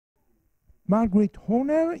Marguerite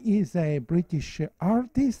Horner is a British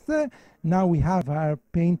artist. Now we have her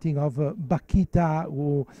painting of Bakita,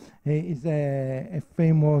 who is a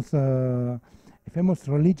famous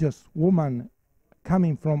religious woman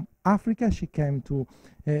coming from Africa. She came to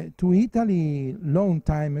Italy long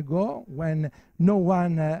time ago when no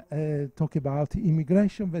one talked about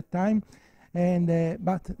immigration that time. And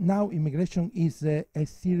but now immigration is a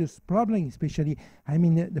serious problem, especially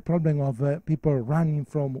the problem of people running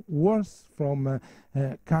from wars, from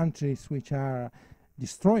countries which are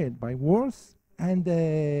destroyed by wars, and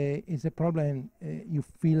it's a problem you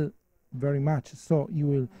feel very much. So you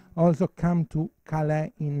will also come to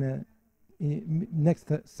Calais in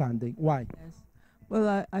next Sunday. Why? Yes.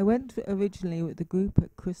 Well, I went originally with the group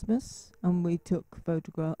at Christmas, and we took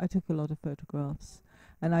I took a lot of photographs.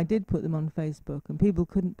 And I did put them on Facebook, and people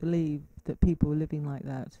couldn't believe that people were living like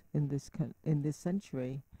that in this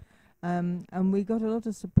century. And we got a lot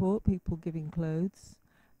of support, people giving clothes.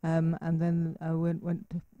 And then I went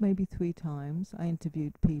maybe 3 times. I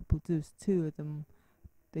interviewed people. There's 2 of them.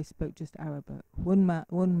 They spoke just Arabic. One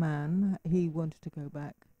man, he wanted to go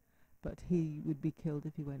back, but he would be killed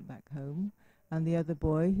if he went back home. And the other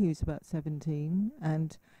boy, he was about 17,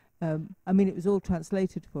 and it was all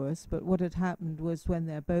translated for us, but what had happened was when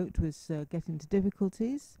their boat was getting into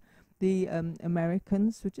difficulties, the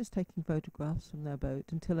Americans were just taking photographs from their boat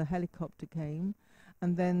until a helicopter came,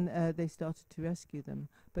 and then they started to rescue them.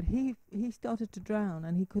 But he started to drown,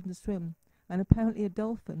 and he couldn't swim, and apparently a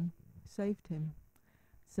dolphin saved him.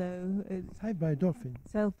 So Saved by a dolphin?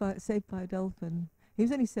 Saved by a dolphin. He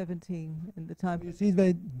was only 17 at the time. You see,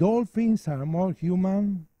 the dolphins are more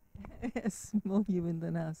human. Yes, more human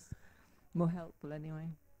than us. More helpful, anyway.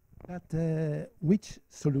 But which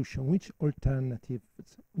solution, which alternatives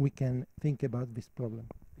we can think about this problem?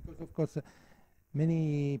 Because, of course,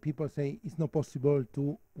 many people say it's not possible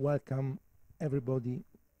to welcome everybody,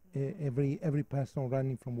 every person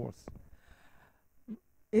running from wars.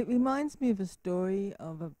 It reminds me of a story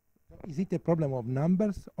of a... Is it a problem of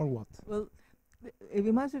numbers or what? Well, it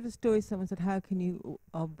reminds me of a story someone said, how can you,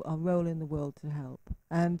 our role in the world to help?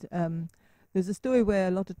 And there's a story where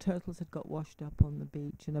a lot of turtles had got washed up on the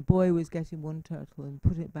beach, and a boy was getting one turtle and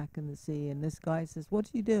put it back in the sea, and this guy says, what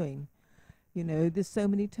are you doing? You know, there's so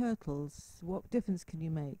many turtles, what difference can you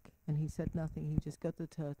make? And he said nothing. He just got the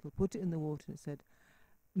turtle, put it in the water, and said,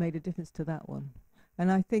 made a difference to that one.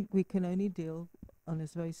 And I think we can only deal on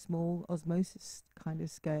this very small osmosis kind of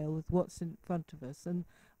scale with what's in front of us. And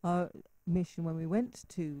our mission when we went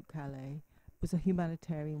to Calais was a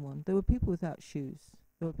humanitarian one. There were people without shoes,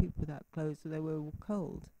 there were people without clothes, so they were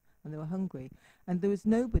cold and they were hungry, and there was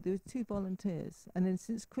 2 volunteers, and then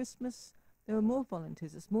since Christmas there were more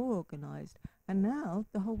volunteers. It's more organized, and now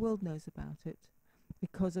the whole world knows about it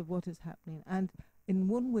because of what is happening. And in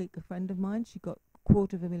 1 week, a friend of mine, she got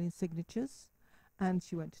 250,000 signatures, and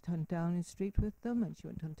she went to Downing Street with them, and she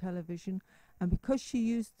went on television, and because she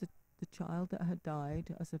used the child that had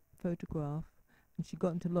died as a photograph, and she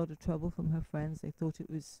got into a lot of trouble from her friends. They thought it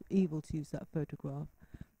was evil to use that photograph.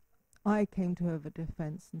 I came to her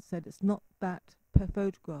defense and said it's not that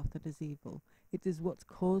photograph that is evil, it is what's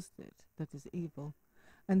caused it that is evil.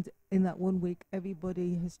 And in that 1 week,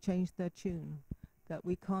 everybody has changed their tune, that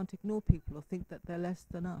we can't ignore people or think that they're less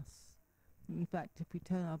than us. In fact, if we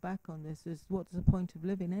turn our back on this, what's the point of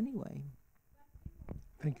living anyway?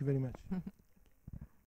 Thank you very much.